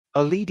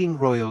A leading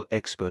royal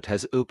expert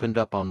has opened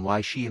up on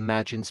why she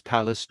imagines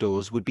palace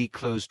doors would be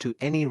closed to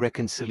any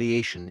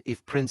reconciliation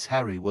if Prince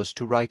Harry was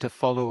to write a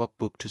follow-up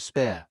book to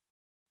Spare.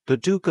 The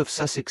Duke of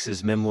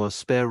Sussex's memoir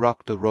Spare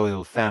rocked the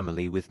royal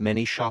family with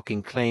many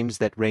shocking claims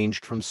that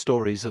ranged from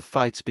stories of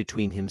fights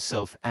between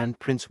himself and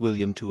Prince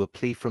William to a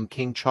plea from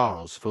King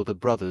Charles for the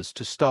brothers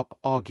to stop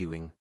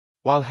arguing.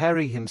 While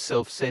Harry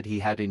himself said he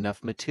had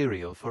enough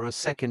material for a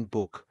second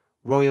book,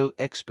 royal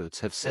experts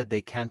have said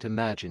they can't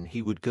imagine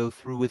he would go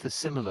through with a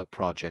similar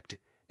project,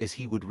 as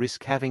he would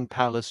risk having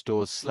palace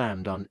doors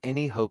slammed on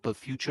any hope of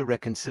future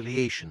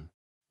reconciliation.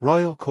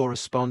 Royal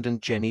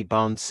correspondent Jenny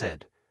Barnes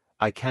said,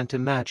 "I can't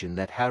imagine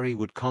that Harry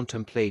would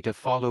contemplate a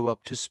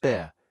follow-up to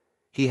Spare.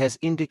 He has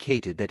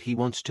indicated that he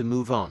wants to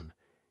move on.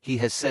 He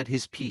has said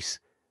his piece,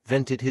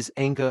 vented his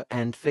anger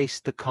and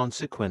faced the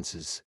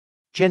consequences."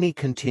 Jenny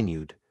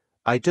continued,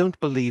 "I don't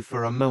believe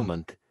for a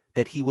moment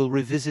that he will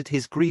revisit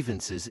his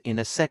grievances in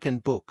a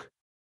second book.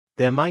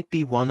 There might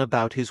be one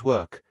about his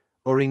work,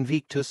 or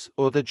Invictus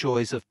or the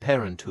joys of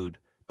parenthood,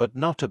 but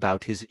not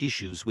about his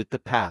issues with the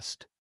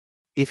past.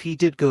 If he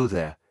did go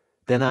there,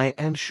 then I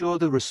am sure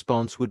the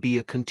response would be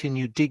a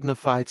continued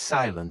dignified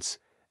silence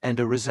and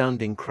a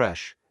resounding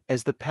crash,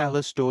 as the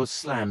palace doors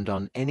slammed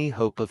on any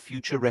hope of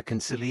future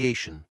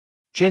reconciliation."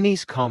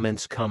 Jenny's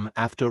comments come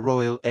after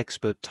royal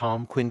expert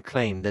Tom Quinn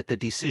claimed that the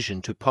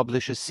decision to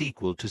publish a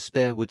sequel to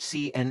Spare would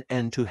see an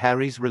end to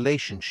Harry's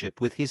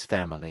relationship with his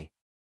family.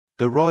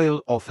 The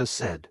royal author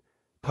said,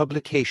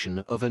 "Publication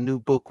of a new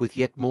book with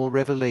yet more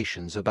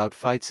revelations about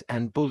fights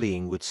and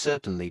bullying would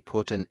certainly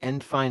put an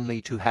end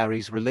finally to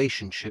Harry's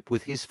relationship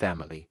with his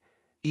family,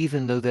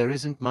 even though there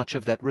isn't much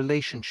of that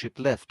relationship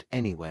left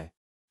anyway."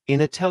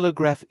 In a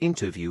Telegraph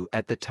interview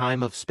at the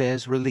time of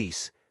Spare's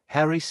release,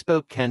 Harry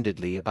spoke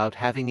candidly about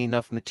having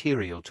enough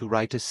material to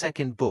write a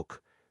second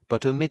book,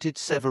 but omitted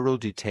several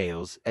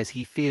details as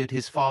he feared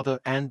his father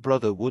and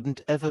brother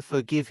wouldn't ever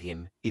forgive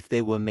him if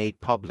they were made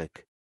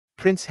public.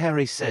 Prince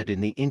Harry said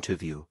in the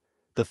interview,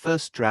 "The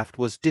first draft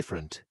was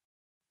different.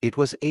 It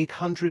was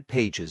 800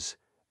 pages,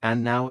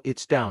 and now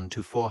it's down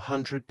to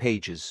 400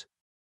 pages.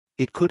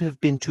 It could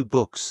have been 2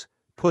 books,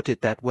 put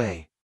it that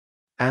way.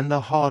 And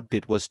the hard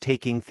bit was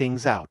taking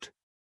things out."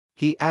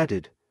 He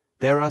added,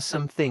 "There are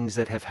some things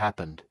that have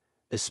happened,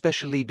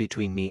 especially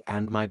between me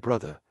and my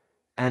brother,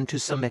 and to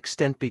some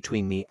extent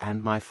between me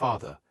and my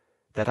father,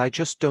 that I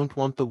just don't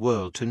want the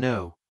world to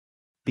know.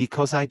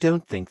 Because I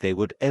don't think they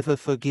would ever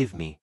forgive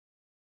me.